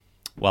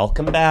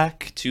Welcome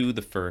back to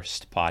the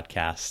first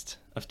podcast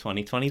of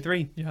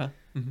 2023. Yeah.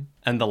 Mm-hmm.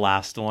 And the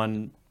last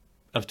one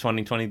of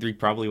 2023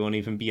 probably won't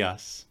even be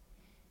us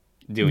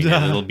doing it.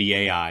 It'll be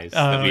AIs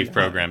that we've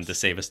programmed to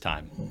save us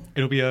time.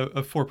 It'll be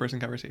a four-person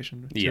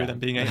conversation with two of them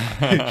being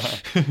AI.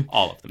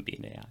 All of them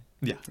being AI.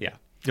 Yeah. Yeah.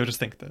 You'll just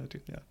think that,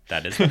 yeah.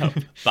 That is the hope.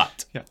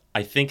 But yeah.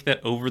 I think that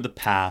over the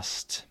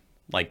past,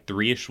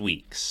 3-ish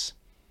weeks,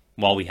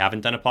 while we haven't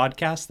done a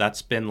podcast,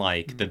 that's been,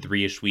 the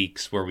 3-ish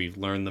weeks where we've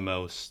learned the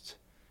most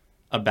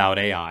about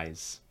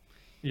AIs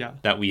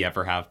that we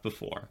ever have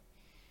before.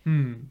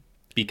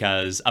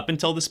 Because up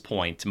until this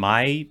point,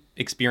 my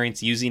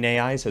experience using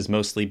AIs has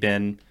mostly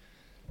been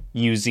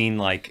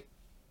using,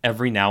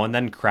 every now and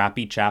then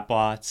crappy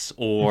chatbots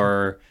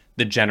or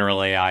the general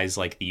AIs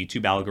like the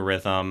YouTube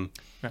algorithm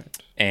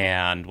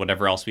and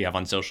whatever else we have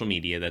on social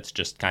media that's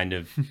just kind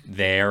of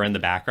there in the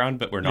background,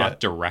 but we're not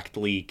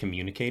directly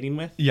communicating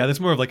with. Yeah, that's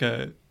more of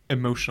a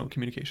emotional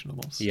communication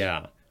almost.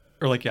 Yeah.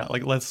 Or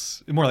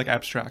less, more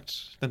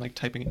abstract than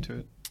typing into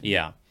it.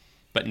 Yeah.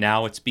 But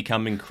now it's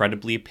become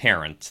incredibly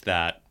apparent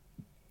that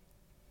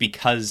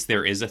because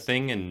there is a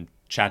thing, and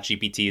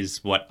ChatGPT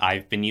is what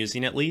I've been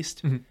using at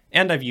least,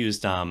 and I've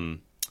used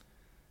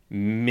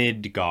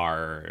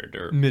Midgard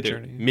or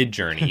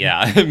Midjourney,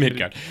 yeah,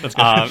 Midgard. That's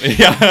good.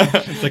 Yeah,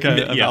 it's like a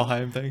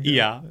Valheim thing.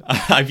 Yeah,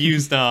 I've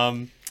used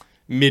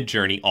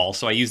Midjourney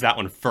also. I used that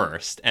one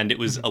first, and it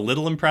was a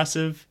little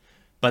impressive,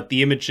 but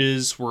the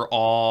images were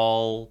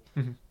all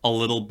a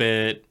little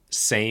bit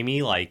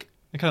samey,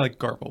 kind of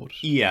garbled.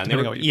 Yeah,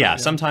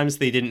 and sometimes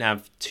they didn't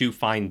have too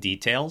fine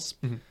details.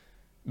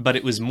 But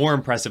it was more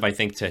impressive, I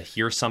think, to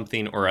hear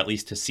something, or at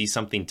least to see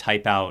something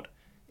type out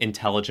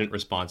intelligent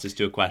responses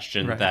to a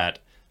question that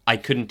I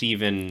couldn't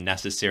even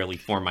necessarily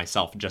form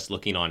myself just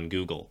looking on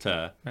Google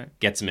to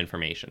get some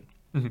information.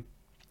 Yeah,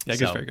 it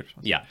gives very good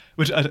response. Yeah.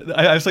 Which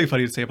I have something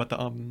funny to say about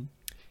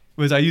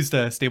I used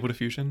Stable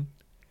Diffusion.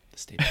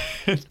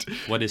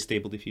 What is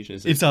Stable Diffusion?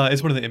 It's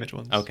one of the image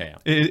ones. Okay.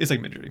 Yeah. It's like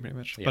Midjourney pretty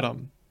much. Yeah.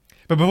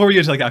 But before we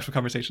get to the actual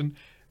conversation,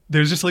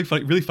 there's just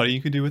really funny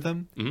you can do with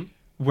them.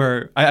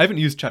 Where I haven't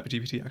used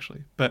ChatGPT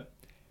actually, but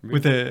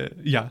with I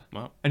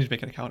need to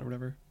make an account or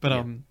whatever.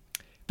 But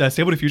the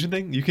Stable Diffusion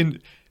thing, you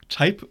can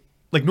type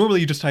normally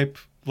you just type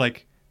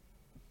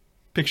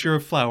picture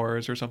of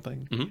flowers or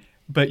something,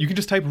 but you can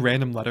just type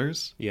random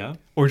letters,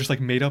 or just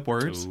made up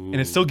words, and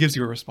it still gives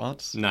you a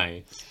response.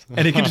 Nice.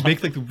 And it can just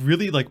make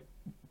really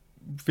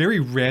very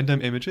random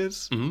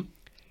images, and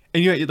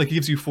it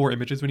gives you 4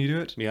 images when you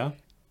do it. Yeah.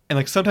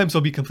 And sometimes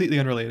they'll be completely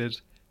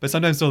unrelated, but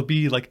sometimes they'll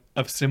be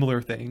of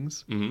similar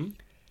things.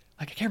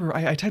 I can't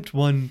remember. I typed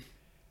one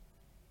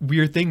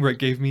weird thing where it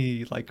gave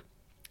me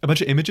a bunch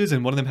of images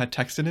and one of them had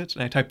text in it,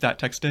 and I typed that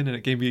text in and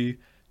it gave me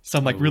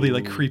some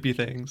really creepy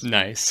things.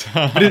 Nice.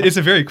 But it's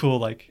a very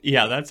cool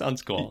yeah, that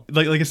sounds cool.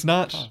 It's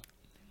not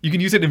you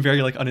can use it in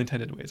very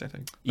unintended ways, I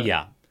think. But,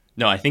 yeah.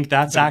 No, I think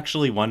that's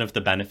actually one of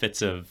the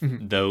benefits of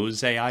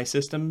those AI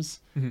systems,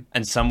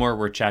 and somewhere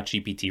where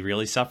ChatGPT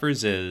really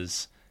suffers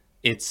is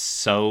it's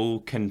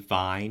so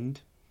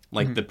confined.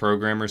 The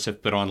programmers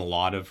have put on a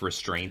lot of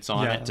restraints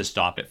on it to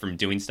stop it from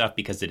doing stuff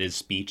because it is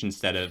speech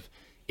instead of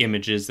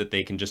images that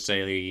they can just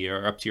say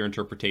are up to your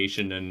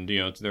interpretation and,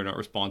 they're not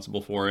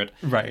responsible for it.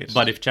 Right.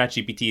 But if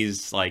ChatGPT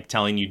is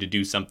telling you to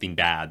do something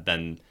bad,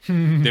 then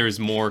there's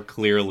more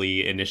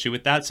clearly an issue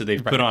with that. So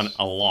they've put on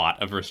a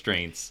lot of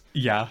restraints.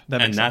 Yeah.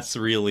 That's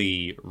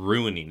really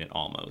ruining it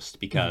almost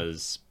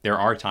because there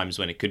are times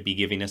when it could be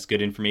giving us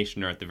good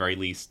information or at the very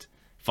least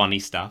funny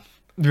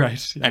stuff.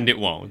 Right. Yeah. And it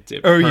won't.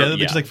 Which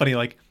is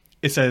funny,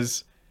 it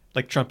says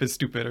Trump is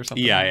stupid or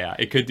something. Yeah.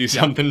 It could do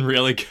something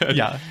really good.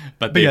 Yeah.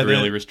 But they've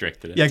really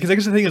restricted it. Yeah, because I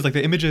guess the thing is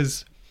the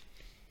images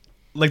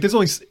there's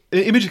only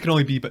images can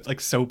only be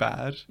but so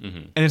bad.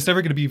 And it's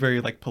never going to be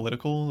very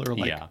political or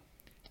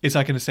it's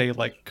not going to say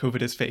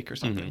COVID is fake or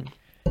something.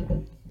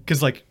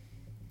 Because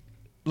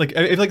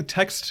if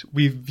text,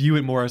 we view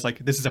it more as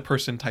this is a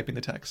person typing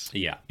the text.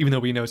 Yeah. Even though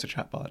we know it's a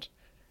chatbot.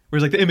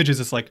 Whereas the images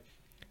is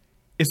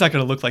it's not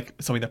going to look like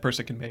something that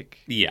person can make.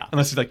 Yeah.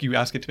 Unless it's you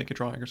ask it to make a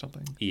drawing or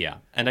something. Yeah.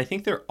 And I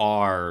think there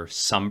are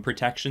some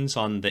protections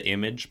on the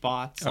image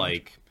bots.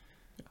 They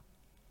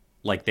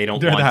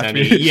don't want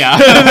any. Yeah.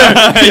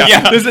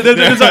 Yeah. There's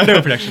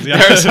no protections. Yeah.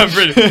 There are some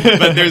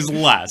but there's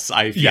less,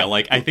 I feel.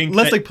 Yeah. I think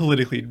less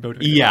politically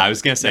motivated. Yeah, I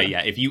was going to say,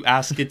 if you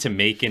ask it to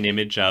make an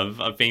image of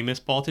a famous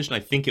politician, I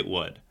think it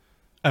would.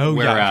 Oh,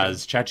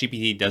 Whereas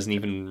ChatGPT doesn't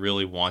even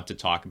really want to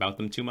talk about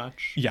them too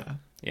much. Yeah.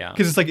 Yeah.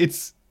 Because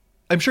it's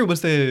I'm sure once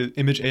the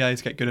image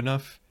AIs get good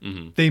enough,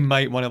 they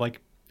might want to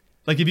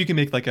if you can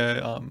make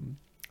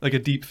a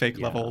deep fake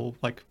level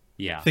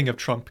thing of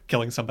Trump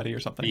killing somebody or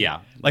something.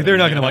 Yeah. They're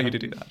not going to want you to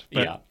do that.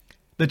 But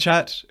the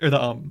chat or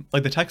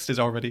the text is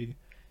already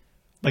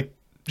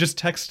just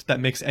text that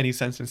makes any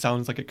sense and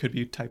sounds like it could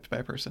be typed by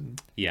a person.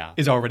 Yeah.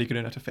 Is already good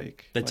enough to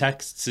fake. The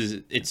texts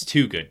it's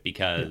too good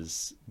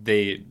because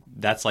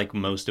that's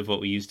most of what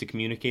we use to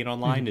communicate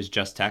online is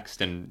just text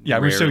and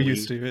we're so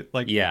used to it.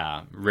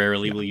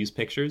 Rarely we'll use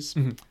pictures.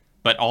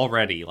 But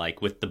already,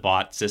 like with the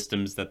bot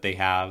systems that they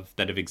have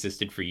that have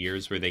existed for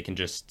years where they can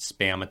just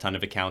spam a ton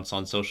of accounts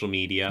on social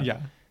media.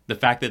 Yeah. The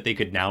fact that they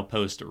could now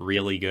post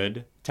really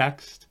good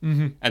text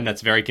and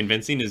that's very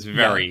convincing is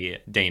very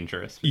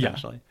dangerous,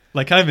 potentially. Yeah.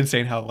 Like, kind of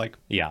insane how, like...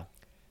 Yeah.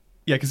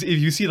 Yeah, because if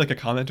you see, like, a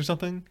comment or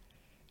something,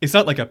 it's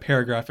not like a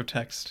paragraph of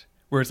text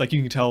where it's like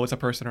you can tell it's a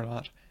person or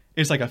not.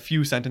 It's like a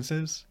few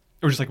sentences,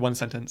 or just like one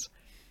sentence.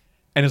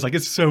 And it's like,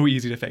 it's so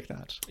easy to fake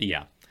that.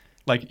 Yeah.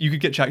 Like, you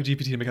could get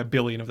ChatGPT to make 1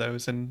 billion of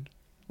those, and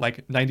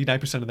like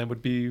 99% of them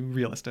would be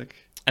realistic.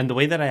 And the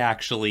way that I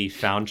actually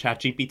found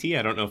ChatGPT,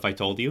 I don't know if I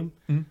told you,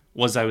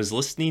 was I was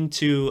listening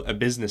to a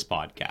business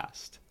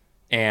podcast.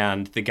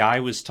 And the guy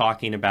was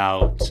talking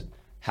about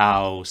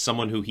how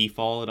someone who he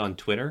followed on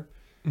Twitter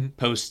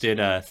posted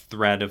a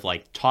thread of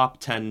like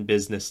top 10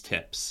 business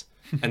tips.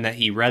 And that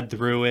he read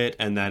through it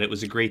and that it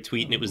was a great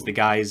tweet and it was the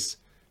guy's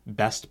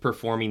best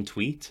performing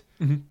tweet.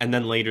 And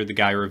then later the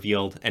guy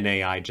revealed an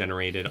AI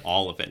generated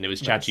all of it. And it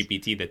was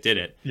ChatGPT that did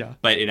it. Yeah.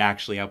 But it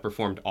actually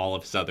outperformed all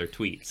of his other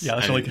tweets. Yeah,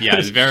 that's and really good. Yeah,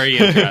 it's very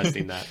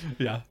interesting that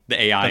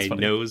the AI funny.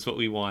 knows what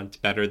we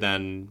want better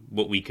than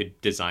what we could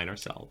design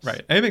ourselves.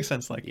 Right. And it makes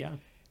sense. Like,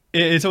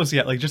 it's almost,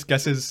 like just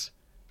guesses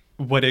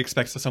what it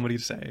expects somebody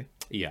to say.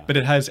 Yeah. But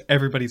it has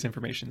everybody's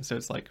information. So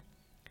it's like,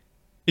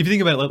 if you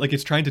think about it, like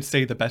it's trying to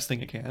say the best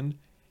thing it can.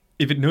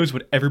 If it knows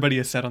what everybody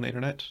has said on the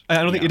internet,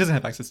 I don't think it doesn't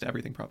have access to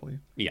everything probably.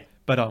 Yeah.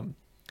 But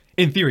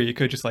in theory, it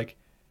could just like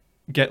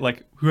get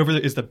like whoever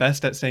is the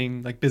best at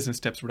saying like business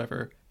tips or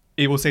whatever,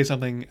 it will say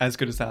something as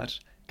good as that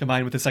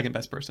combined with the second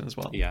best person as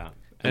well. Yeah.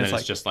 And then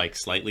it's just like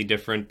slightly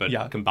different,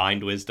 but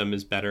combined wisdom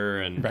is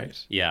better. And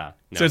yeah.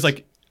 No, so it's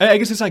like, I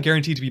guess it's not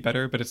guaranteed to be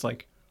better, but it's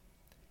like,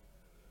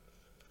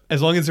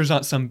 as long as there's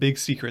not some big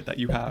secret that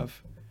you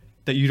have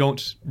that you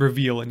don't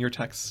reveal in your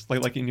texts,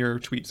 like in your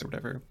tweets or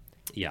whatever,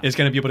 it's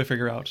going to be able to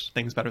figure out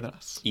things better than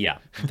us. Yeah,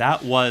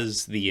 that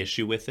was the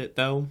issue with it,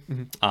 though.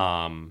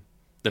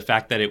 The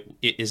fact that it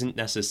isn't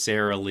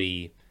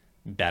necessarily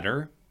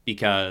better,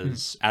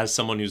 because as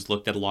someone who's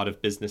looked at a lot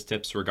of business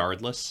tips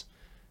regardless,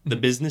 the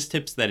business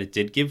tips that it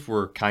did give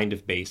were kind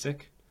of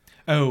basic.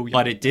 Oh, yeah.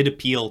 But it did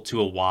appeal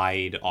to a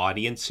wide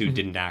audience who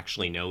didn't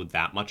actually know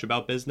that much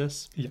about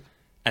business. Yeah.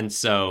 And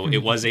so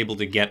it was able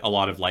to get a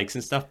lot of likes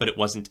and stuff, but it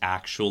wasn't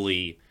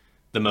actually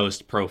the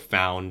most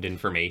profound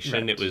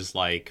information. It was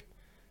like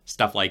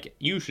stuff like,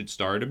 you should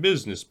start a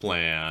business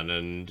plan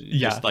and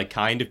just like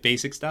kind of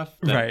basic stuff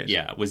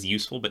that, was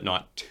useful, but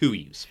not too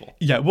useful.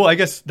 Yeah, well, I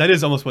guess that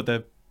is almost what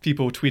the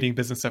people tweeting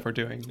business stuff are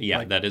doing. Yeah,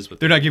 like, that is what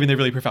they're not giving the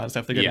really profound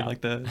stuff. They're giving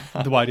like the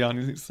wide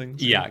audience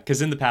things. Yeah,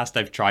 because in the past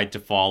I've tried to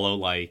follow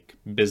like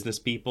business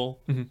people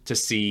to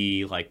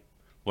see like,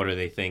 what are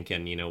they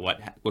thinking? You know,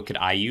 what could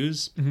I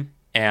use?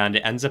 And it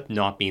ends up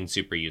not being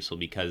super useful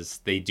because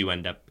they do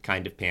end up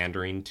kind of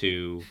pandering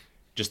to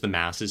just the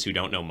masses who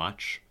don't know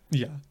much.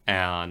 Yeah.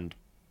 And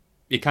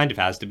it kind of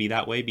has to be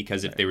that way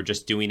because if they were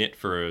just doing it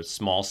for a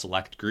small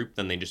select group,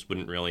 then they just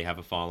wouldn't really have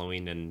a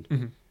following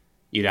and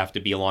you'd have to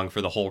be along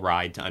for the whole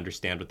ride to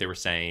understand what they were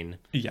saying.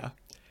 Yeah.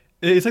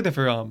 It's like that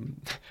for,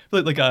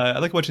 like I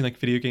like watching like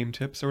video game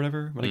tips or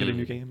whatever when I get a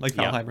new game, like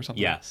Valheim or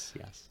something. Yes.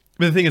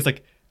 But the thing is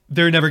like,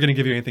 they're never going to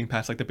give you anything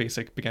past like the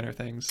basic beginner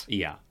things.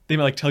 Yeah. They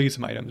might like tell you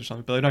some items or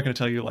something, but they're not going to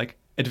tell you like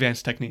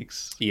advanced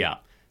techniques. Yeah.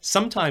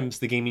 Sometimes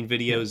the gaming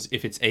videos,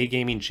 if it's a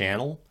gaming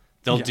channel,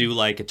 they'll do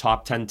like a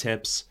top 10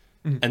 tips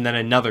and then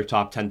another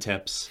top 10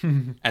 tips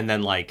and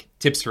then like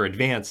tips for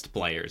advanced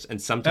players. And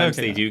sometimes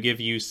they do give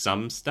you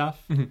some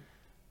stuff.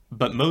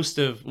 But most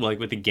of, like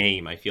with the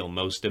game, I feel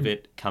most of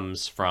it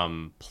comes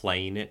from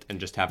playing it and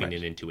just having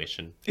an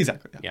intuition.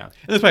 Exactly. Yeah. And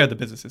that's probably how the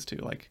businesses too.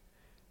 Like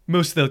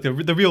most of the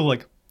real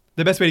like,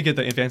 the best way to get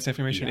the advanced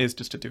information is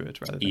just to do it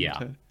rather than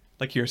to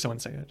like hear someone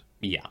say it.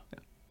 Yeah.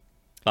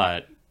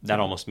 But that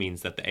almost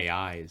means that the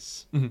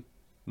AIs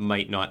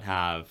might not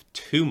have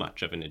too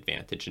much of an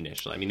advantage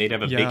initially. I mean, they'd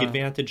have a big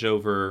advantage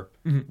over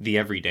the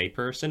everyday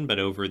person, but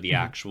over the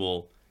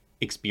actual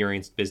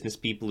experienced business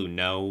people who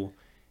know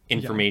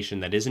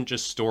information that isn't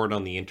just stored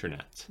on the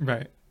internet.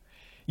 Right.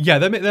 Yeah,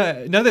 that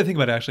now that I think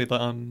about it, actually, that's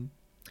kind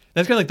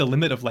of like the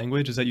limit of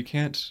language is that you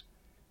can't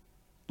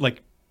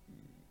like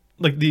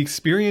the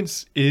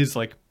experience is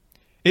like,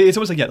 it's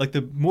almost like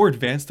the more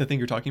advanced the thing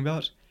you're talking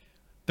about,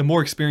 the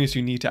more experience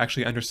you need to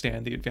actually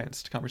understand the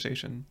advanced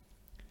conversation.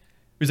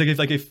 It's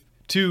like if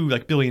two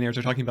like billionaires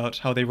are talking about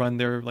how they run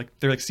their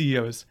they're like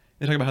CEOs,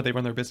 they talk about how they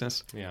run their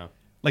business. Yeah.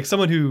 Like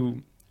someone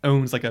who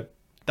owns like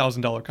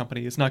 $1,000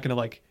 company is not going to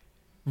like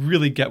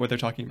really get what they're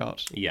talking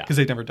about. Yeah. Because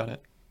they've never done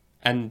it.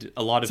 And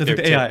a lot of their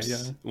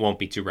tips won't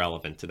be too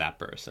relevant to that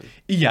person.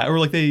 Yeah, or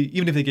like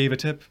even if they gave a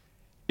tip,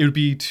 it would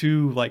be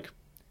too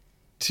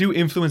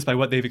influenced by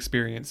what they've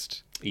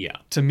experienced. Yeah.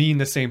 To mean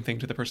the same thing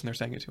to the person they're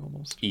saying it to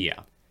almost. Yeah.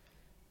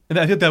 And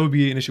I think that would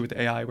be an issue with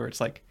the AI where it's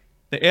like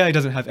the AI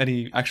doesn't have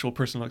any actual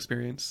personal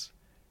experience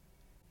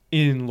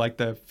in like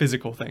the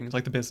physical things,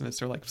 like the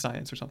business or like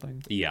science or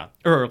something. Yeah.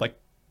 Or like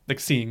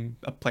seeing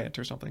a plant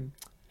or something.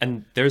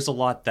 And there's a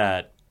lot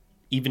that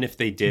even if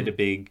they did a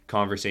big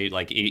conversation,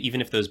 like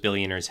even if those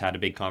billionaires had a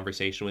big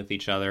conversation with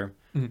each other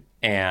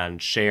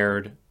and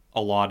shared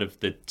a lot of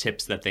the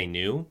tips that they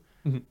knew,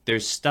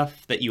 there's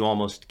stuff that you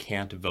almost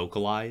can't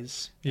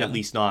vocalize, at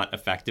least not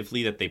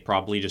effectively, that they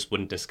probably just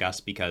wouldn't discuss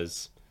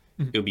because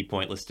it would be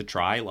pointless to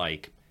try,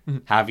 like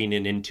having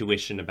an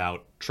intuition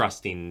about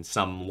trusting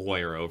some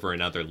lawyer over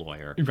another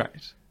lawyer.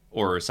 Right.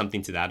 Or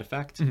something to that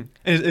effect.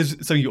 Is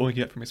something you only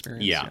get from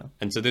experience. Yeah.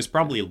 And so there's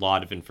probably a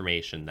lot of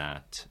information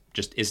that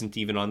just isn't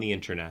even on the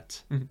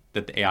internet,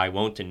 that the AI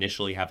won't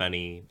initially have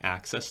any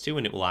access to,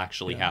 and it will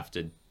actually have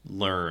to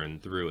learn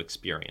through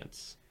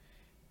experience.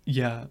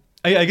 Yeah.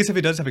 I guess if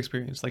it does have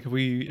experience, like if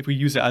we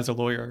use it as a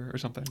lawyer or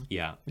something.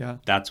 Yeah. Yeah.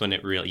 That's when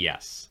it really,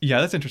 yes.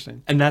 Yeah, that's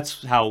interesting. And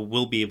that's how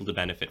we'll be able to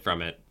benefit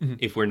from it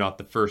if we're not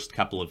the first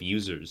couple of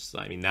users.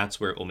 I mean, that's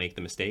where it will make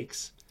the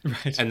mistakes.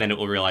 Right. And then it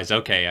will realize,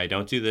 okay, I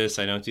don't do this,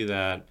 I don't do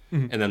that.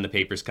 And then the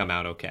papers come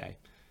out okay.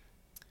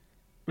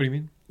 What do you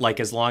mean?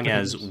 Like, as long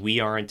as we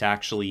aren't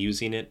actually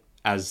using it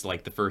as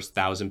like the first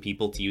 1,000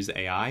 people to use the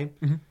AI,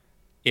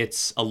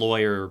 it's a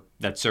lawyer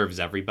that serves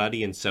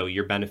everybody, and so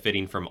you're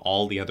benefiting from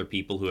all the other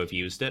people who have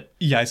used it.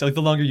 Yeah, so like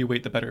the longer you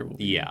wait, the better it will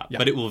be. Yeah,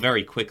 but it will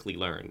very quickly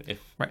learn if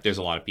there's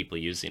a lot of people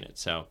using it.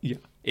 So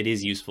it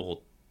is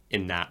useful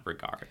in that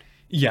regard.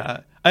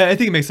 Yeah, I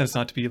think it makes sense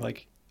not to be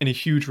like in a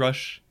huge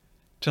rush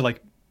to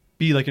like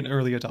be like an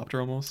early adopter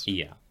almost.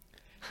 Yeah.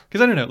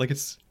 Because I don't know, like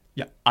it's,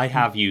 I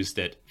have used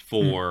it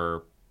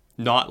for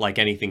not like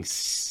anything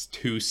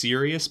too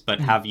serious, but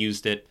have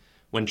used it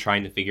when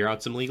trying to figure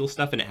out some legal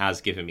stuff, and it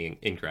has given me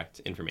incorrect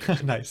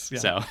information. Nice. Yeah.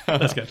 So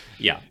that's good.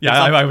 Yeah.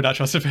 I would not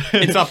trust it.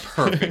 It's not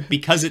perfect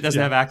because it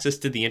doesn't have access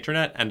to the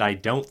internet, and I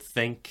don't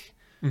think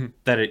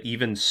that it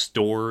even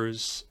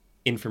stores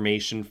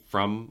information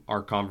from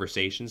our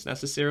conversations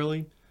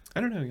necessarily. I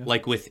don't know. Yeah.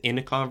 Like within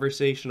a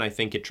conversation, I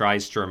think it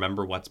tries to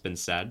remember what's been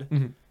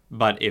said.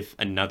 But if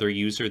another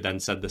user then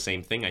said the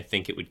same thing, I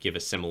think it would give a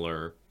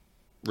similar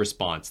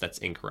response that's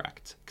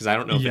incorrect. Because I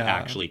don't know if it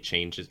actually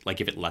changes, like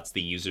if it lets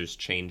the users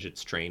change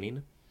its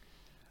training.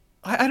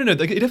 I don't know.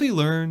 Like it definitely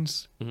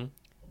learns.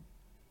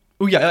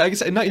 Oh yeah, I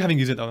guess not having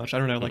used it that much. I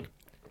don't know. Like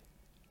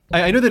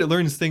I know that it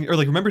learns things or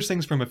like remembers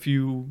things from a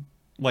few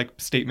like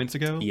statements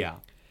ago. Yeah.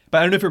 But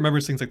I don't know if it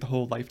remembers things like the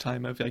whole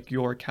lifetime of like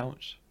your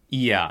account.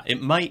 Yeah,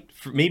 it might.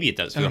 Maybe it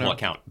does for the whole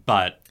account,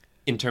 but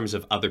in terms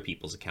of other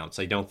people's accounts,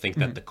 I don't think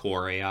that the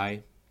core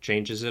AI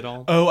changes it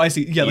all. Oh, I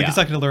see. Yeah, like it's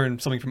not going to learn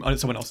something from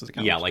someone else's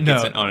account. Yeah, like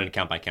it's on an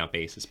account-by-account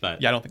basis,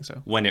 but yeah, I don't think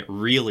so. When it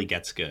really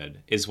gets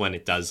good is when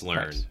it does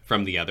learn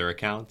from the other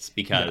accounts,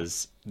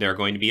 because there are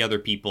going to be other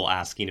people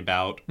asking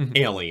about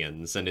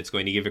aliens, and it's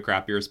going to give a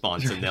crappy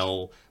response, and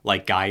they'll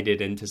like guide it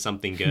into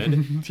something good,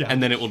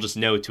 and then it will just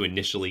know to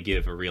initially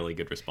give a really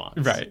good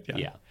response. Right.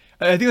 Yeah.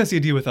 I think that's the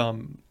idea with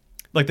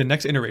like the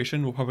next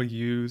iteration will probably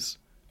use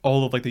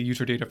all of like the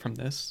user data from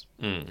this.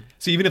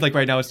 So even if like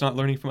right now it's not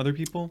learning from other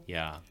people,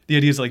 the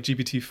idea is like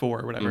GPT-4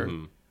 or whatever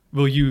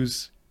will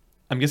use,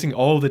 I'm guessing,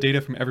 all of the data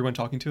from everyone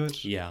talking to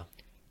it. Yeah.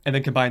 And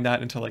then combine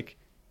that into like,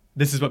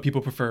 this is what people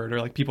preferred, or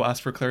like people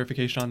asked for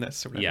clarification on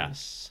this or whatever.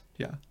 Yes.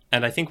 Yeah.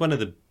 And I think one of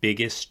the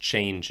biggest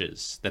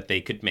changes that they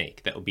could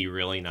make that would be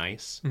really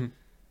nice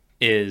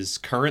is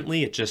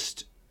currently it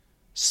just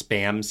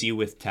spams you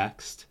with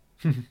text.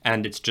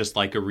 And it's just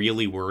like a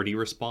really wordy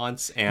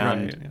response,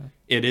 and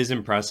it is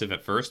impressive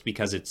at first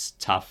because it's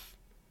tough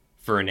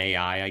for an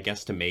AI, I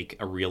guess, to make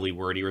a really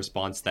wordy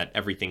response that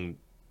everything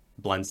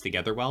blends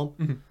together well.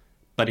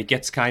 But it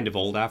gets kind of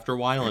old after a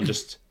while and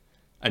just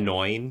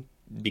annoying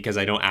because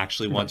I don't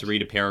actually want to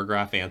read a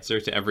paragraph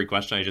answer to every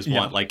question. I just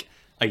want like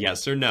a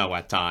yes or no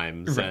at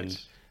times. And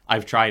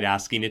I've tried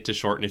asking it to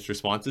shorten its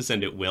responses,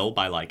 and it will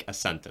by like a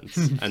sentence.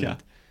 And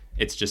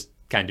it's just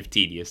kind of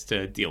tedious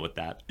to deal with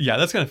that. Yeah,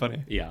 that's kind of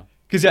funny. Yeah.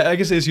 Because I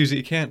guess it's usually,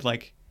 it can't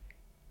like,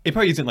 it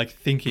probably isn't like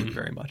thinking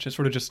very much. It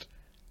sort of just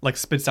like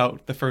spits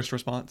out the first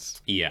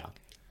response. Yeah.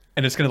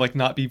 And it's going to like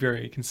not be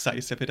very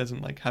concise if it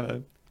doesn't like have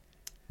a,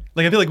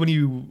 like I feel like when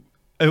you,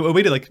 a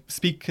way to like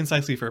speak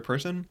concisely for a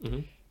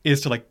person is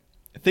to like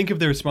think of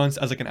the response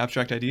as like an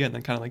abstract idea and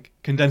then kind of like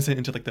condense it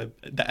into like the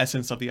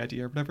essence of the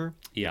idea or whatever.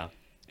 Yeah.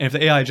 And if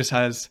the AI just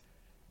has,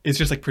 it's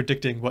just like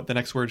predicting what the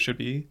next word should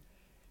be,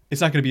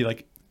 it's not going to be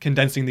like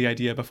condensing the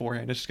idea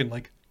beforehand. It's just going to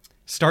like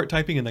start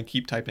typing and then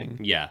keep typing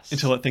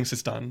until it thinks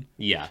it's done.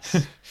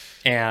 Yes.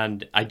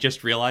 And I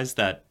just realized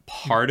that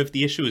part of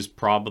the issue is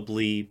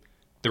probably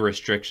the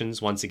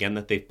restrictions, once again,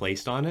 that they've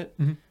placed on it.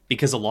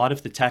 Because a lot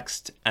of the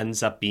text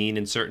ends up being,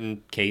 in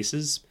certain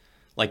cases,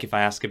 like if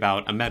I ask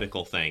about a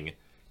medical thing,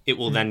 it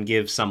will then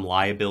give some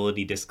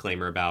liability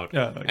disclaimer about,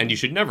 and you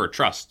should never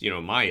trust,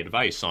 my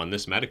advice on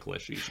this medical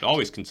issue. You should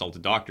always consult a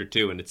doctor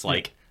too. And it's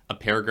like a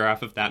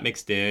paragraph of that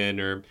mixed in,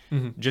 or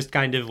just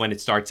kind of when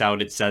it starts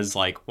out, it says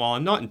like, well,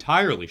 I'm not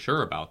entirely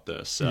sure about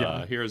this.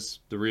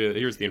 Here's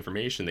the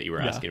information that you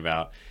were asking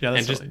about.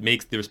 And just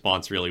makes the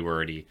response really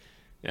wordy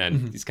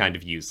and it's kind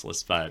of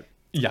useless, but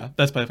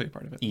that's definitely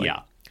part of it.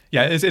 Like,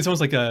 it's almost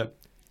like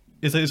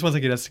it's almost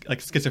like it has like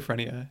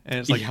schizophrenia, and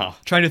it's like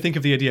trying to think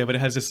of the idea, but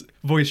it has this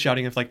voice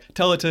shouting of like,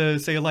 tell it to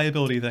say a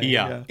liability thing.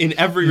 In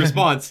every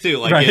response too.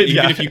 Like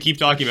even if you keep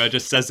talking about it,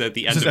 just says it at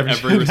the end of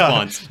every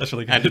response. That's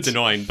really good. And it's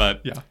annoying,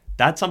 but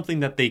that's something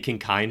that they can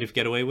kind of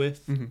get away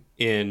with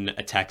in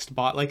a text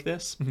bot like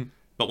this.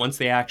 But once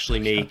they actually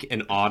make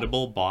an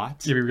audible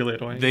bot, it'd be really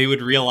annoying. They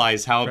would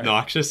realize how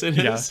obnoxious it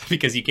is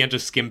because you can't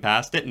just skim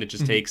past it and it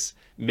just takes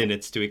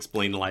minutes to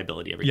explain the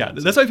liability every time.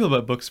 Yeah, that's how I feel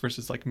about books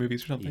versus like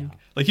movies or something. Yeah.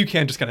 Like you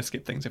can just kind of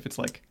skip things if it's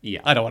like,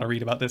 I don't want to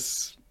read about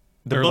this.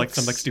 Or like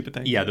some like stupid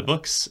thing. Yeah, the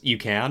books you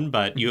can,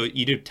 but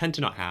you do tend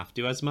to not have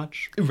to as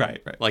much. Right.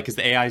 Like, because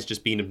the AI is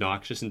just being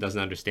obnoxious and doesn't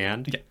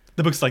understand. Yeah,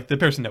 the book's like the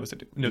person knows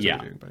what they're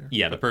doing.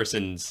 Yeah, the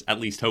person's at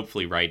least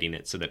hopefully writing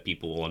it so that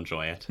people will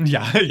enjoy it.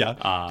 Yeah.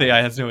 The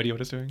AI has no idea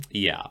what it's doing.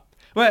 Yeah.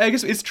 Well, I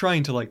guess it's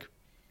trying to like,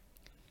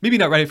 maybe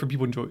not write it for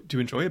people to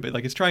enjoy it, but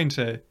like it's trying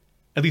to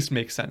at least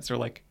make sense or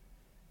like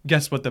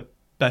guess what the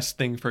best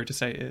thing for it to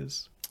say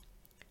is.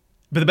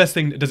 But the best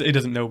thing, it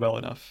doesn't know well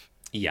enough.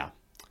 Yeah.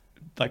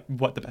 Like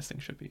what the best thing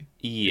should be.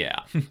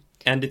 Yeah.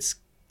 And it's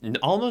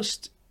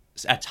almost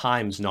at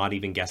times not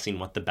even guessing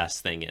what the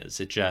best thing is.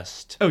 It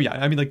just... Oh, yeah.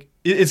 I mean, like,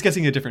 it's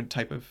guessing a different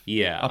type of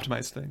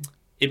optimized thing.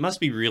 It must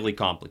be really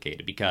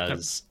complicated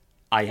because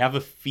I have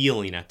a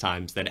feeling at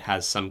times that it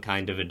has some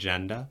kind of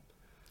agenda.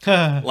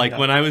 Like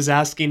when I was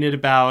asking it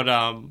about...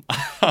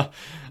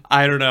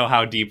 I don't know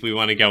how deep we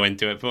want to go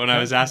into it, but when I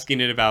was asking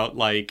it about,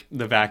 like,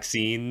 the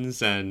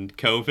vaccines and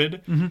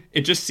COVID,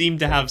 it just seemed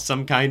to have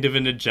some kind of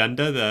an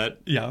agenda that...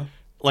 Yeah.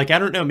 Like, I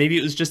don't know, maybe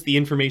it was just the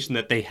information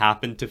that they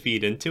happened to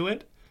feed into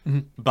it,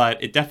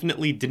 but it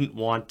definitely didn't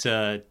want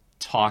to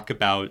talk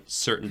about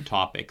certain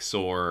topics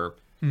or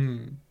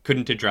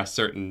couldn't address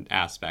certain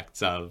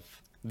aspects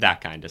of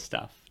that kind of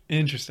stuff.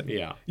 Interesting.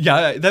 Yeah.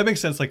 Yeah, that makes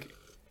sense. Like,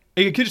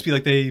 it could just be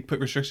like they put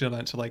restriction on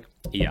it to like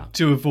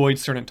to avoid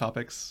certain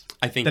topics.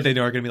 I think that they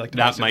know are going to be like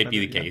that might be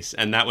the case,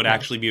 and that would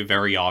actually be a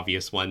very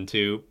obvious one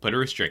to put a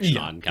restriction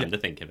on. Come to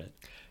think of it,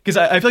 because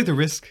I feel like the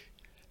risk,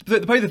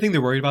 probably the thing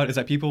they're worried about is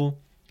that people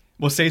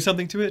will say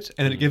something to it,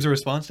 and then it gives a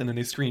response, and then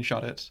they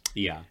screenshot it.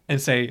 Yeah,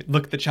 and say,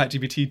 "Look, the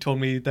ChatGPT told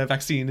me the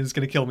vaccine is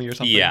going to kill me," or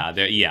something. Yeah,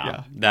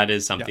 that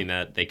is something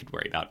that they could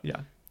worry about.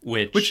 Yeah,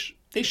 which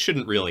they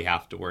shouldn't really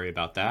have to worry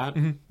about that.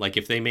 Like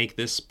if they make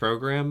this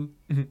program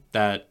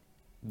that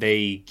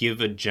they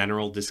give a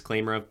general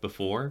disclaimer of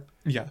before,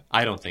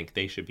 I don't think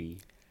they should be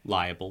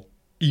liable.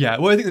 Yeah,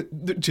 well, I think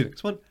there are two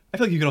things. One, I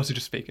feel like you could also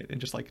just fake it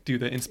and just like do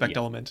the inspect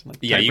element and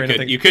like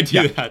you could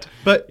do that.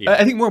 But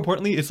I think more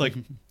importantly, it's like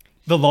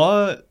the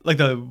law, like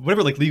the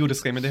whatever like legal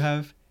disclaimer they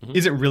have,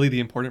 isn't really the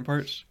important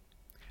part.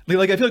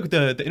 Like I feel like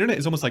the internet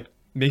is almost like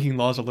making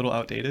laws a little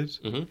outdated,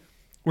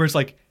 where it's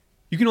like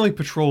you can only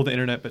patrol the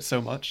internet but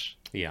so much.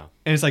 Yeah,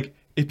 and it's like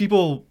if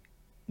people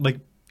like.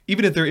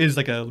 Even if there is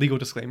like a legal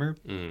disclaimer,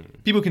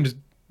 people can just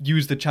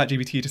use the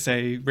ChatGPT to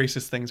say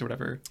racist things or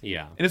whatever.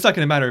 Yeah. And it's not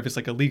going to matter if it's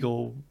like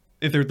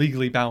if they're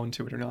legally bound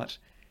to it or not.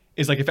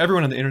 It's like if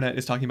everyone on the internet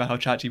is talking about how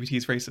ChatGPT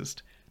is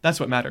racist, that's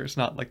what matters,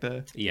 not like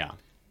the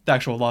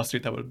actual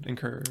lawsuit that would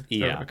occur.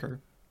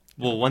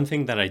 Well, one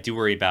thing that I do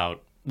worry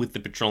about with the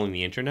patrolling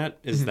the internet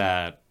is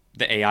that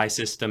the AI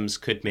systems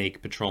could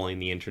make patrolling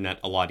the internet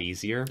a lot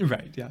easier.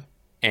 Right, yeah.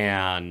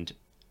 And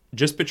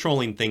just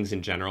patrolling things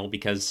in general,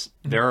 because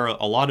there are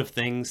a lot of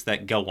things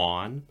that go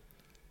on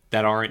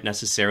that aren't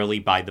necessarily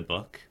by the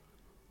book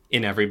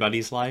in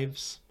everybody's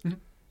lives.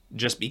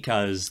 Just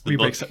because we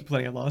break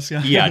plenty of laws,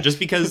 just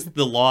because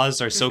the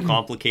laws are so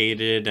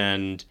complicated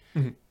and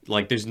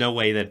like there's no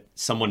way that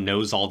someone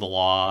knows all the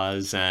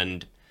laws,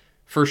 and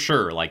for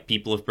sure, like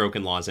people have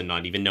broken laws and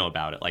not even know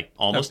about it. Like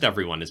almost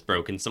everyone has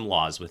broken some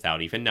laws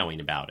without even knowing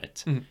about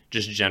it.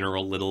 Just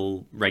general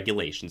little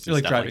regulations and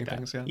like stuff like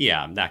that. Things,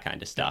 yeah, that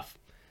kind of stuff.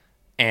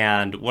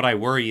 And what I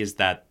worry is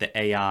that the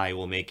AI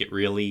will make it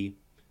really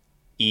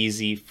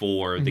easy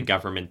for the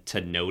government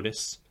to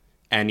notice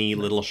any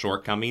little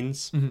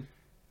shortcomings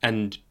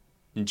and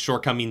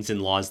shortcomings in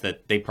laws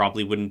that they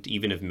probably wouldn't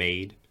even have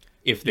made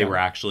if they were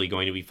actually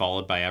going to be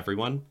followed by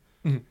everyone.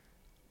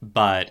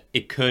 But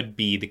it could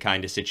be the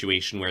kind of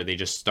situation where they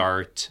just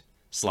start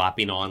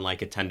slapping on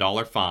like a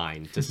 $10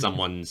 fine to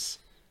someone's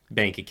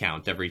bank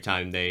account every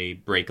time they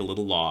break a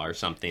little law or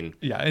something.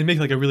 Yeah, and make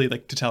like a really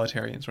like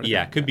totalitarian sort of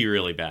thing. It could be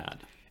really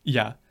bad.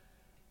 Yeah.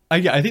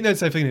 I think that's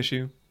definitely an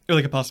issue, or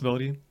like a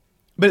possibility.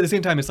 But at the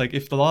same time, it's like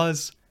if the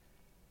laws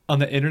on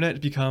the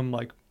internet become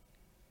like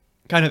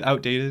kind of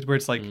outdated, where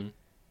it's like, I'm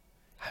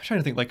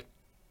trying to think, like,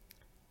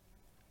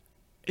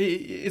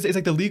 it's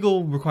like the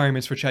legal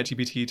requirements for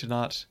ChatGPT to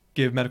not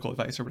give medical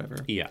advice or whatever.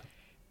 Yeah.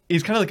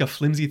 Is kind of like a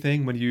flimsy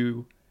thing when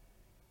you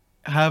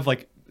have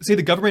like, say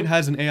the government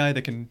has an AI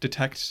that can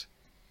detect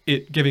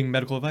it giving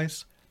medical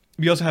advice.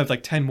 We also have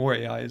like 10 more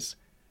AIs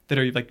that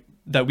are like,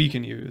 that we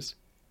can use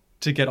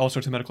to get all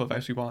sorts of medical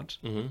advice we want.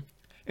 And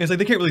it's like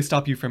they can't really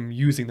stop you from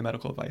using the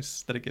medical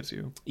advice that it gives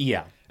you.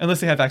 Yeah.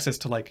 Unless they have access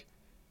to like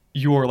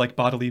your like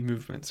bodily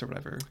movements or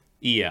whatever.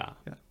 Yeah.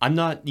 I'm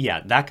not,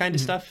 that kind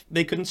of stuff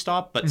they couldn't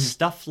stop, but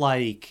stuff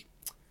like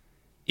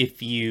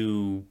if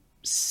you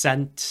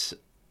sent,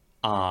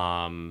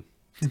 like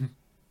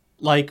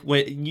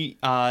when you,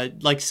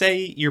 like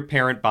say your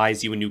parent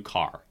buys you a new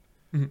car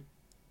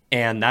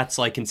And that's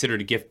like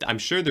considered a gift. I'm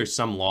sure there's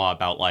some law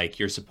about like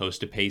you're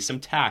supposed to pay some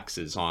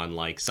taxes on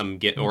like some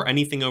gift or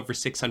anything over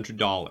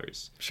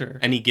 $600. Sure.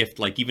 Any gift,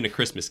 like even a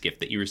Christmas gift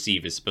that you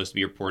receive, is supposed to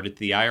be reported to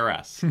the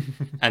IRS.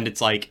 And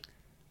it's like,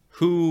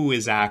 who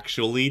is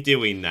actually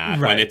doing that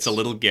when it's a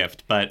little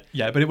gift? But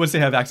yeah, but once they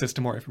have access to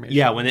more information.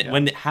 Yeah, when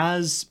it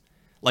has,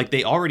 like,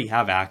 they already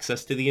have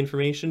access to the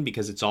information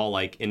because it's all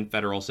like in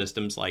federal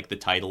systems, like the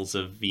titles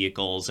of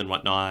vehicles and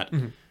whatnot.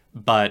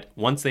 But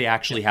once they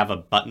actually have a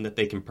button that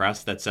they can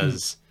press that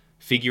says,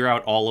 figure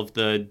out all of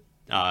the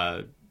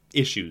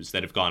issues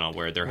that have gone on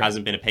where there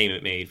hasn't been a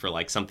payment made for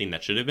like something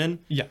that should have been,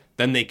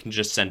 then they can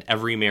just send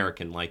every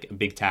American like a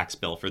big tax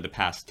bill for the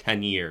past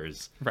 10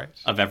 years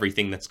of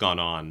everything that's gone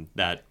on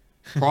that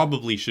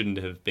probably shouldn't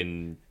have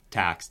been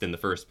taxed in the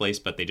first place,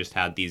 but they just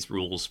had these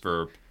rules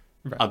for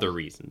other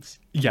reasons.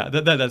 Yeah,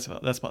 that's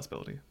a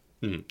possibility.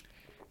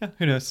 Yeah,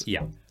 who knows?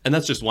 Yeah, and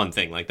that's just one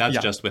thing. Like, that's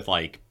just with,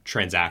 like,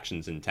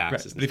 transactions and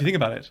taxes. But if you think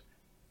about it,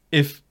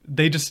 if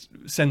they just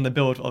send the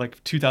bill of,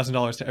 like,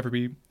 $2,000 to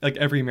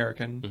every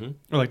American,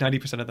 or, like,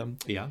 90% of them,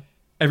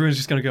 everyone's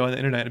just going to go on the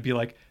internet and be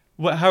like,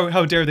 "What?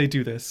 How dare they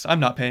do this? I'm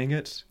not paying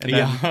it." And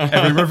then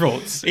everyone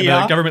revolts. And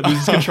the government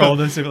loses control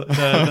of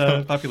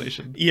the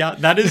population. Yeah,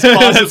 that is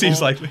possible. That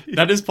seems likely.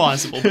 That is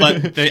possible.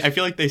 But I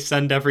feel like they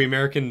send every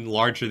American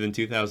larger than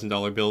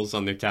 $2,000 bills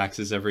on their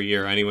taxes every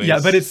year anyways. Yeah,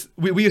 but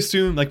we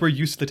assume, like, we're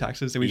used to the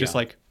taxes, and we just,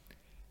 like,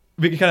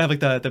 we kind of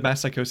have, like, the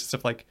mass psychosis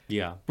of, like,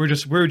 we're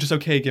just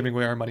okay giving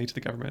away our money to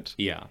the government.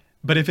 Yeah.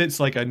 But if it's,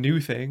 like, a new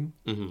thing,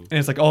 and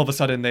it's, like, all of a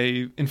sudden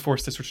they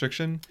enforce this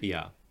restriction,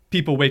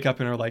 people wake up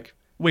and are like,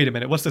 wait a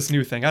minute, what's this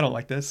new thing? I don't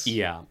like this.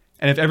 Yeah.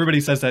 And if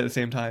everybody says that at the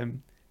same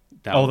time,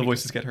 all the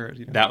voices get heard.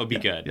 You know? That would be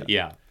good.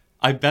 Yeah.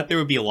 I bet there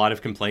would be a lot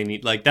of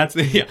complaining. Like,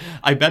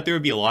 I bet there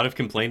would be a lot of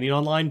complaining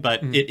online,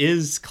 but it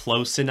is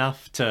close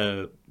enough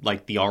to,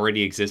 like, the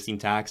already existing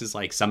taxes.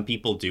 Like, some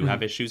people do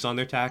have issues on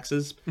their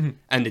taxes,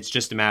 and it's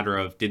just a matter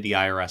of, did the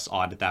IRS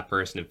audit that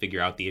person and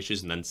figure out the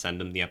issues and then send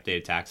them the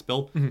updated tax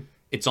bill?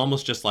 It's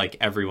almost just like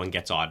everyone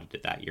gets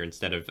audited that year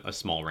instead of a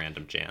small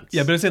random chance.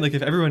 Yeah, but I'm saying, like,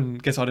 if everyone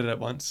gets audited at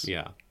once,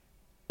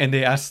 and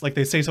they ask, like,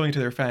 they say something to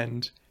their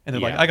friend, and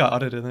they're like, I got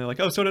audited, and they're like,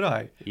 oh, so did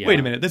I. Wait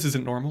a minute, this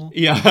isn't normal.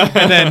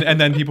 and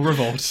then people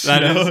revolt.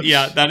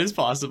 That is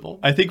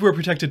possible. I think we're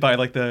protected by,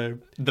 like, the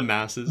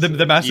masses.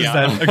 The masses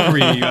that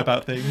agree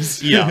about things.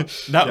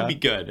 That would be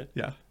good.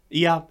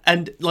 Yeah,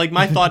 and, like,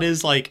 my thought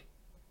is, like,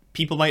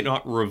 people might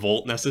not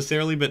revolt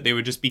necessarily, but they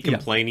would just be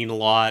complaining a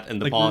lot,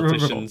 and the like,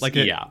 politicians, like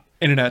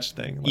internet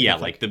thing.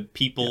 Like the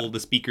people, the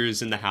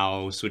speakers in the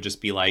House would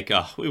just be like,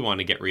 oh, we want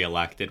to get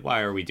reelected.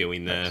 Why are we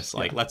doing this?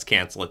 Like, let's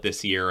cancel it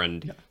this year,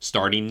 and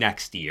starting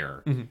next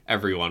year,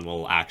 everyone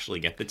will actually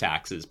get the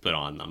taxes put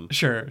on them.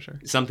 Sure.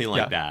 Something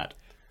like that.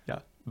 Yeah.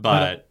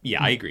 But,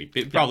 I agree.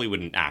 It probably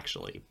wouldn't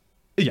actually.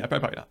 Yeah,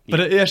 probably not. But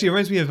it actually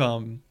reminds me of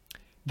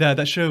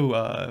that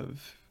show,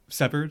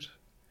 Severed,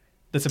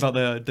 that's about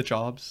the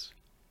jobs.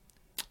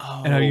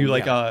 Oh, and how you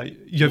like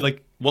you have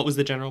like, what was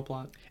the general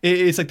plot?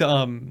 It's like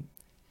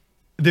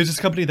there's this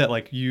company that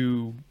like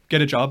you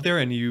get a job there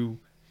and you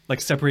like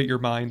separate your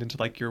mind into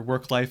like your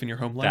work life and your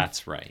home life.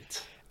 That's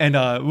right. And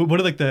what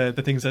are like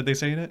the things that they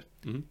say in it?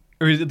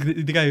 Or is it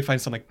the guy who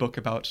finds some like book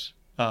about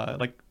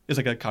like it's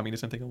like a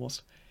communism thing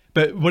almost.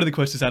 But one of the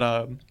quotes is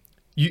that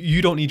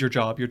you don't need your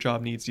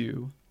job needs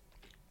you.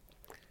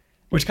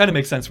 Which kind of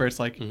makes sense where it's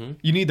like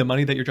you need the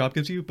money that your job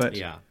gives you, but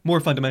more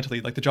fundamentally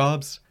like the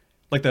jobs,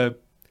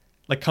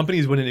 like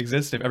companies wouldn't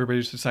exist if everybody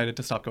just decided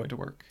to stop going to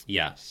work.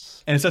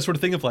 Yes. And it's that sort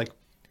of thing of like,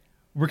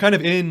 we're kind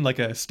of in like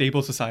a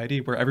stable society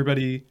where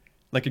everybody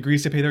like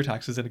agrees to pay their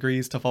taxes and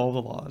agrees to follow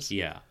the laws.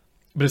 Yeah.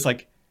 But it's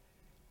like,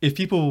 if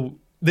the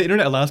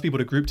internet allows people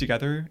to group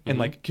together and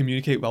like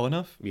communicate well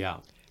enough. Yeah.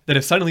 That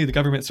if suddenly the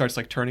government starts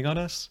like turning on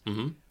us,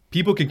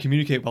 people can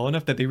communicate well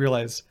enough that they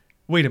realize,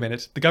 wait a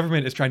minute, the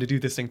government is trying to do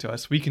this thing to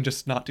us. We can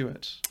just not do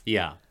it.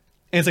 Yeah.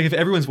 And it's like, if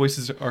everyone's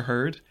voices are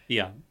heard.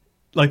 Yeah.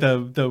 Like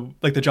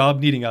the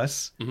job needing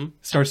us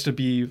starts to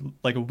be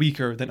like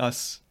weaker than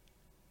us.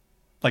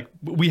 Like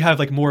we have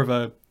like more of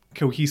a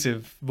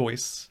cohesive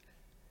voice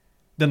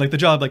than like the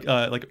job like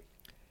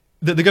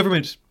the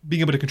government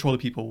being able to control the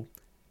people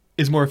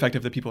is more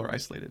effective than people are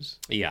isolated.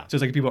 Yeah. So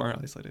it's like people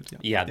aren't isolated.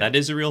 Yeah, that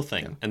is a real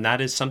thing. Yeah. And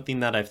that is something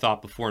that I've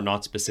thought before,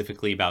 not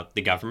specifically about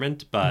the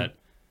government, but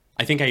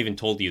I think I even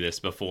told you this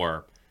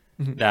before.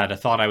 That a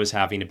thought I was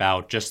having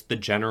about just the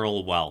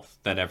general wealth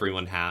that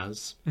everyone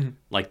has.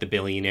 Like the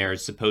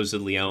billionaires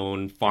supposedly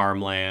own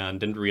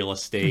farmland and real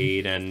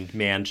estate and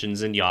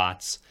mansions and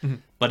yachts.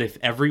 But if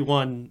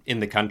everyone in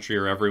the country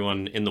or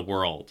everyone in the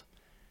world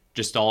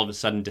just all of a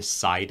sudden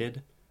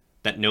decided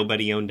that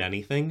nobody owned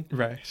anything,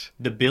 right?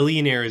 The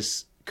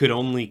billionaires could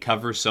only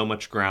cover so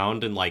much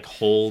ground and like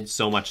hold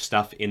so much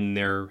stuff in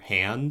their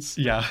hands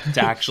to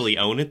actually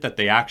own it, that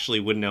they actually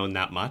wouldn't own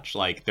that much.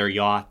 Like their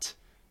yacht...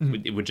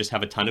 It would just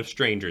have a ton of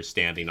strangers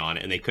standing on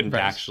it, and they couldn't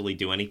actually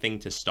do anything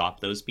to stop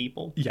those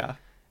people. Yeah.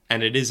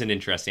 And it is an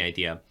interesting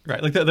idea.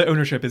 Right. Like the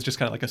ownership is just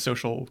kind of like a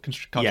social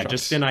construct. Yeah,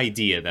 just an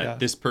idea that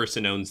this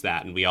person owns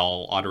that, and we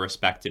all ought to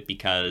respect it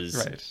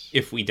because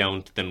if we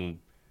don't, then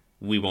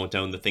we won't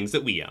own the things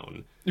that we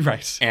own.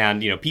 Right.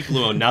 And, people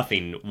who own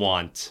nothing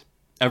want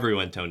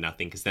everyone to own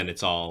nothing, because then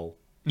it's all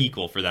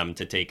equal for them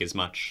to take as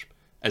much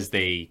as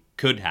they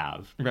could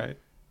have. Right.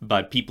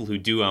 But people who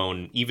do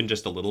own even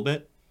just a little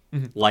bit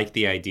like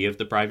the idea of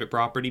the private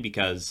property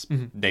because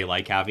they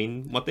like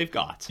having what they've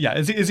got. Yeah,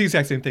 it's the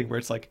exact same thing where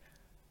it's like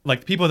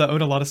people that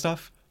own a lot of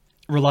stuff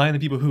rely on the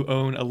people who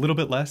own a little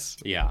bit less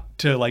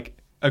to like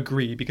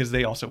agree because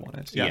they also want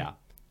it. Yeah.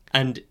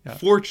 And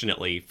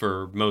fortunately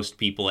for most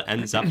people, it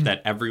ends up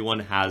that everyone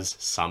has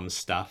some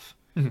stuff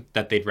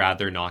that they'd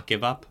rather not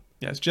give up.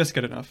 Yeah, it's just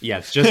good enough. Yeah,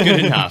 it's just good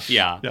enough.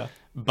 Yeah. Yeah.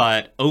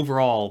 But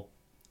overall,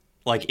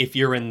 like if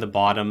you're in the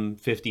bottom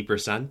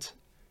 50%,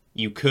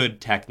 you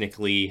could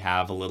technically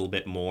have a little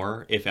bit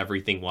more if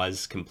everything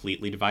was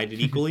completely divided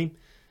equally.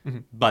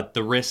 But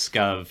the risk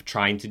of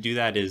trying to do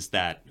that is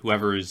that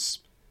whoever's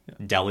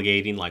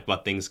delegating like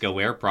what things go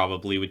where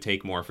probably would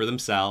take more for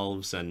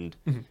themselves, and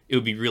it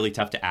would be really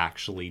tough to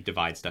actually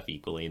divide stuff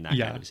equally in that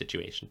kind of a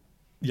situation.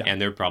 Yeah. And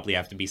there would probably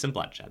have to be some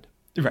bloodshed.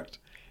 Right.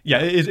 Yeah,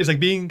 it's like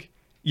being...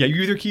 Yeah,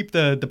 you either keep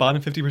the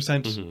bottom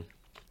 50%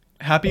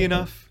 happy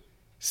enough,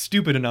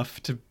 stupid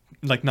enough to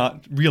like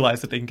not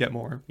realize that they can get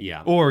more.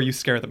 Yeah. Or you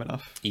scare them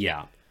enough.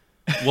 Yeah.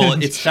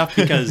 Well, it's tough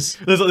because...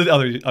 There's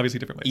obviously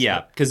different ways.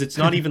 Yeah, because it's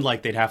not even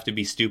like they'd have to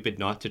be stupid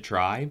not to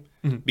try.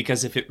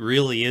 Because if it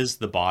really is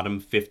the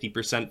bottom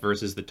 50%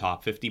 versus the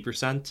top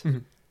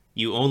 50%,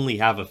 you only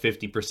have a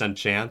 50%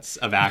 chance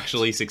of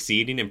actually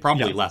succeeding, and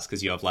probably less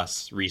because you have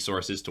less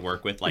resources to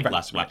work with, like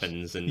less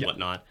weapons and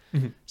whatnot.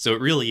 So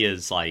it really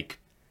is like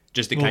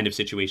just the kind of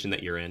situation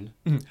that you're in.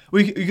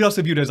 Well, you could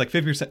also view it as like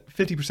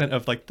 50%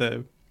 of like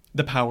the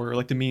power,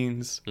 like the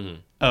means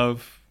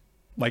of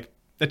like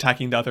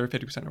attacking the other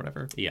 50% or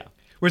whatever. Yeah.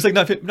 Where it's like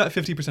not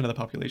 50% of the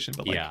population,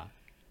 but like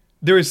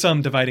there is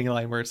some dividing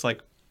line where it's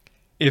like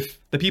if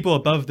the people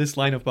above this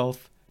line of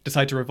wealth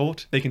decide to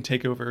revolt, they can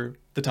take over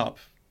the top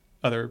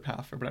other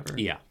half or whatever.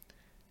 Yeah.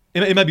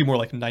 It might be more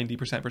like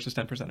 90% versus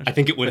 10%. Or something. I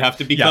think it would have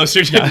to be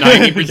closer to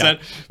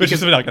 90%. Which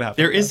is not going to happen.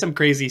 There is some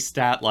crazy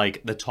stat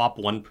like the top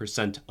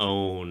 1%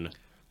 own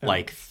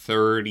like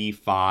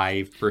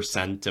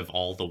 35% of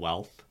all the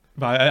wealth.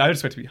 But I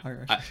expect it to be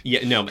higher.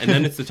 And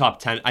then it's the top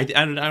 10. I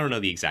don't know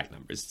the exact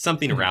numbers. It's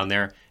something around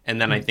there.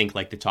 And then I think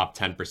like the top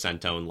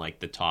 10% own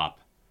like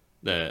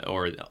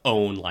or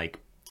own like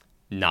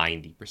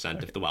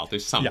 90% of the wealth or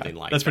something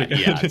like that's that.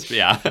 Pretty good.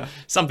 Yeah,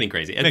 something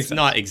crazy. It's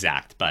not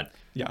exact, but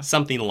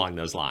something along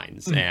those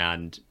lines.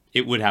 And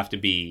it would have to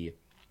be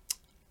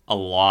a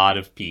lot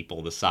of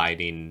people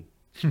deciding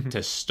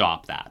to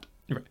stop that.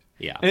 Right.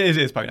 Yeah.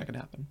 It's probably not going to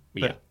happen.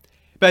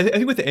 But I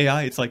think with the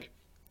AI, it's like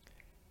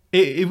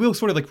it will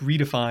sort of like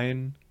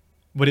redefine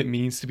what it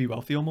means to be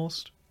wealthy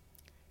almost.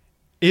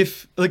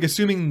 If like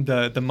assuming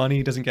the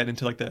money doesn't get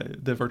into like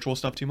the virtual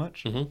stuff too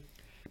much.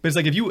 But it's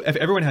like if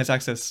everyone has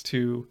access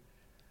to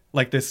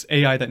like this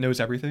AI that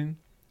knows everything,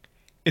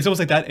 it's almost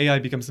like that AI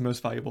becomes the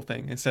most valuable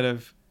thing instead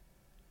of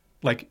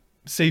like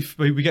safe.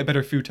 We get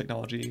better food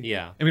technology.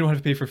 Yeah. And we don't have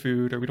to pay for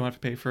food or we don't have to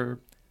pay for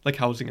like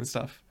housing and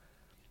stuff.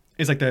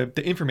 It's like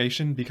the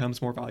information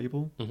becomes more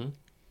valuable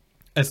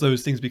as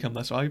those things become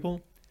less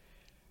valuable.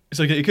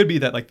 So it could be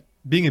that like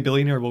being a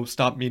billionaire will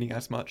stop meaning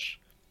as much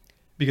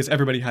because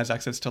everybody has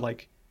access to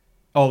like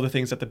all the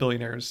things that the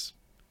billionaires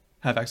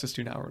have access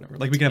to now or whatever.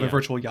 Like we can have a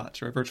virtual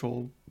yacht or a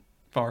virtual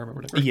farm or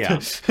whatever.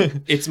 Yeah.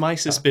 It's my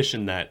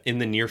suspicion that in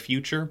the near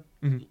future,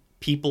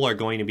 people are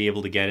going to be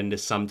able to get into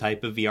some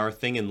type of VR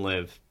thing and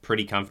live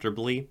pretty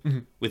comfortably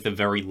with a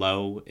very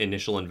low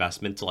initial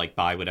investment to like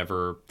buy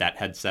whatever that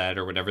headset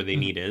or whatever they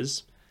need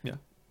is. Yeah.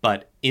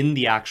 But in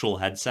the actual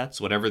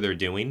headsets, whatever they're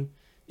doing,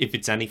 if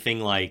it's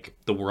anything like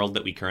the world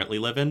that we currently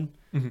live in,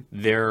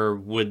 there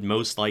would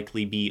most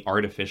likely be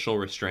artificial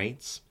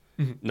restraints,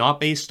 not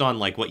based on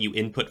like what you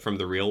input from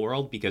the real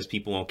world because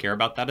people won't care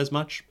about that as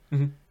much.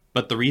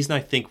 But the reason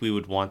I think we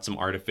would want some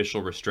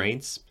artificial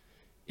restraints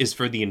is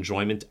for the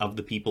enjoyment of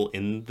the people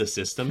in the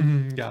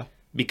system.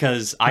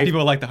 Because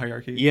people like the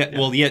hierarchy.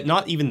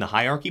 Not even the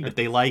hierarchy, but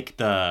they like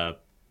the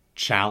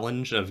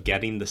challenge of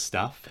getting the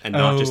stuff and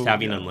not just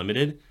having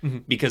unlimited.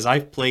 Because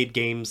I've played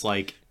games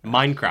like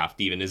Minecraft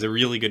even is a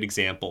really good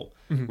example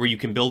where you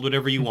can build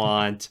whatever you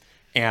want,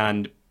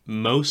 and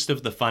most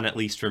of the fun, at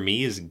least for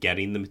me, is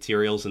getting the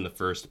materials in the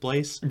first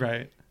place.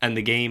 Right. And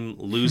the game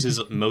loses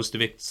most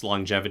of its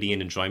longevity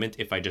and enjoyment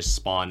if I just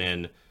spawn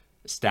in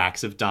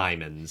stacks of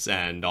diamonds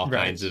and all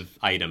kinds of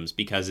items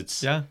because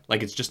it's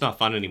like it's just not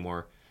fun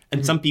anymore.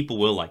 And some people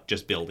will like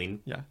just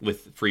building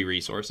with free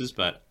resources,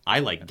 but I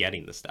like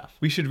getting the stuff.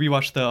 We should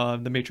rewatch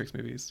the Matrix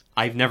movies.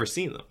 I've never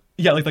seen them.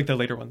 Yeah, like the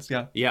later ones.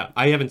 Yeah. Yeah,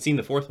 I haven't seen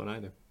the fourth one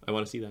either. I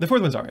want to see that. The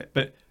fourth one's alright,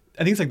 but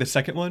I think it's like the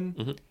second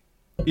one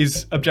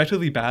is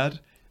objectively bad,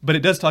 but it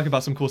does talk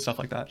about some cool stuff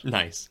like that.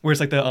 Nice. Where it's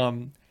like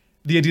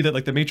the idea that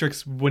like the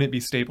Matrix wouldn't be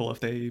stable if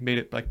they made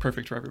it like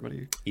perfect for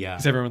everybody. Yeah.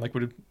 Because everyone like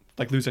would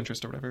like lose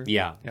interest or whatever.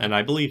 Yeah. And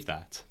I believe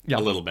that a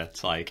little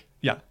bit, like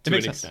to an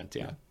extent.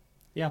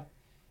 Yeah.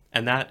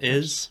 And that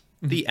is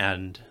the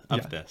end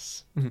of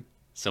this.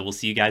 So we'll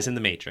see you guys in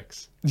the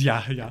Matrix.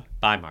 Yeah.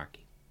 Bye,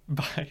 Marky.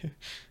 Bye.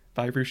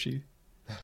 by Rushi.